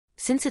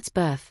Since its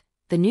birth,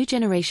 the new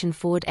generation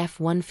Ford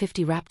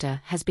F-150 Raptor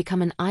has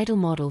become an ideal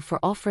model for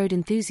off-road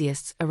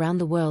enthusiasts around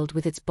the world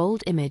with its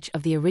bold image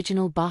of the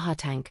original Baja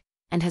tank,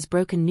 and has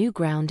broken new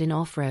ground in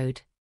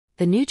off-road.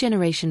 The new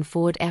generation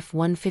Ford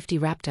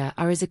F-150 Raptor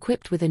R is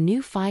equipped with a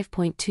new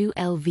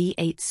 5.2L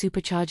V8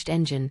 supercharged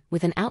engine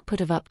with an output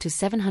of up to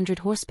 700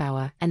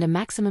 horsepower and a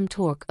maximum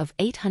torque of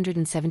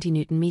 870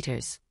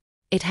 Nm.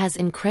 It has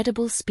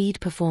incredible speed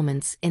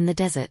performance in the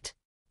desert.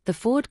 The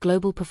Ford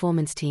Global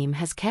Performance team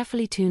has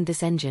carefully tuned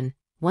this engine,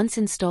 once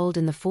installed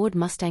in the Ford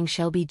Mustang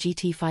Shelby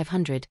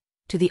GT500,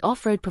 to the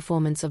off-road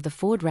performance of the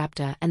Ford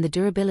Raptor and the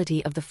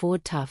durability of the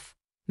Ford Tough,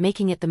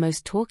 making it the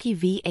most torquey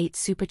V8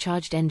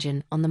 supercharged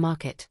engine on the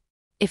market.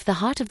 If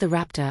the heart of the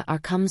Raptor R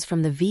comes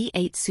from the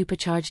V8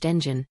 supercharged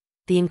engine,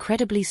 the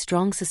incredibly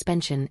strong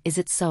suspension is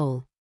its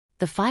soul.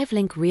 The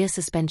 5-link rear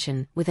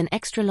suspension with an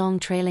extra-long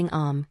trailing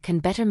arm can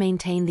better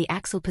maintain the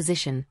axle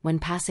position when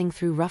passing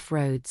through rough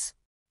roads.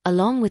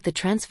 Along with the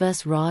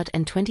transverse rod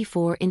and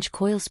 24-inch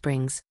coil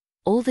springs,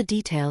 all the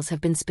details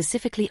have been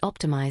specifically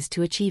optimized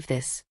to achieve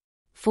this.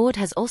 Ford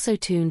has also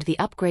tuned the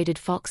upgraded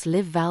Fox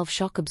Live valve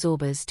shock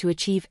absorbers to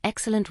achieve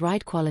excellent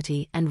ride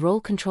quality and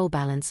roll control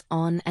balance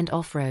on and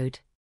off-road.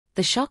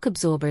 The shock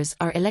absorbers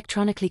are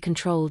electronically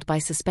controlled by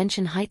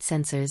suspension height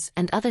sensors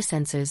and other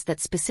sensors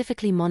that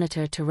specifically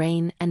monitor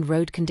terrain and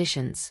road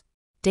conditions.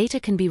 Data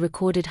can be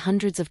recorded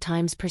hundreds of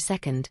times per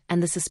second,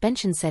 and the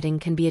suspension setting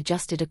can be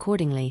adjusted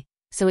accordingly,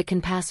 so it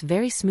can pass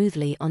very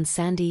smoothly on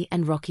sandy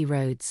and rocky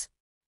roads.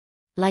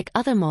 Like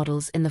other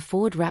models in the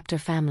Ford Raptor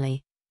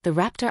family, the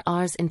Raptor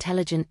R's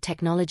intelligent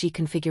technology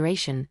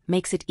configuration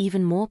makes it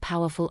even more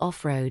powerful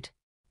off-road.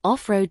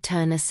 Off-road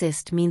turn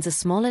assist means a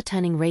smaller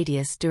turning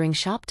radius during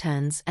sharp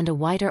turns and a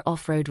wider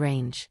off-road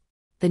range.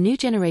 The new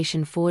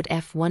generation Ford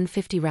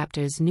F-150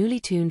 Raptor's newly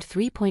tuned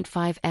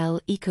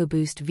 3.5L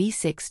EcoBoost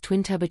V6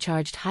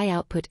 twin-turbocharged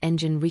high-output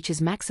engine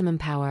reaches maximum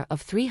power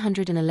of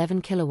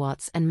 311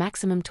 kilowatts and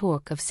maximum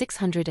torque of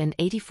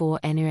 684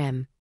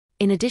 Nm.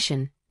 In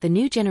addition, the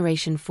new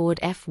generation Ford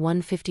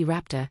F-150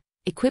 Raptor,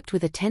 equipped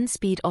with a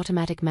 10-speed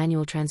automatic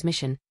manual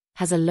transmission,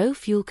 has a low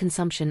fuel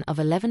consumption of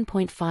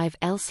 11.5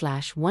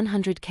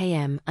 L/100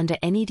 km under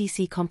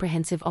NEDC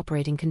comprehensive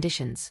operating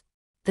conditions.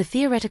 The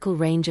theoretical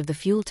range of the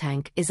fuel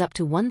tank is up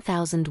to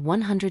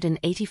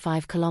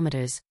 1,185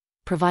 kilometers,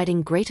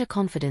 providing greater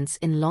confidence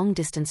in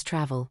long-distance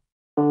travel.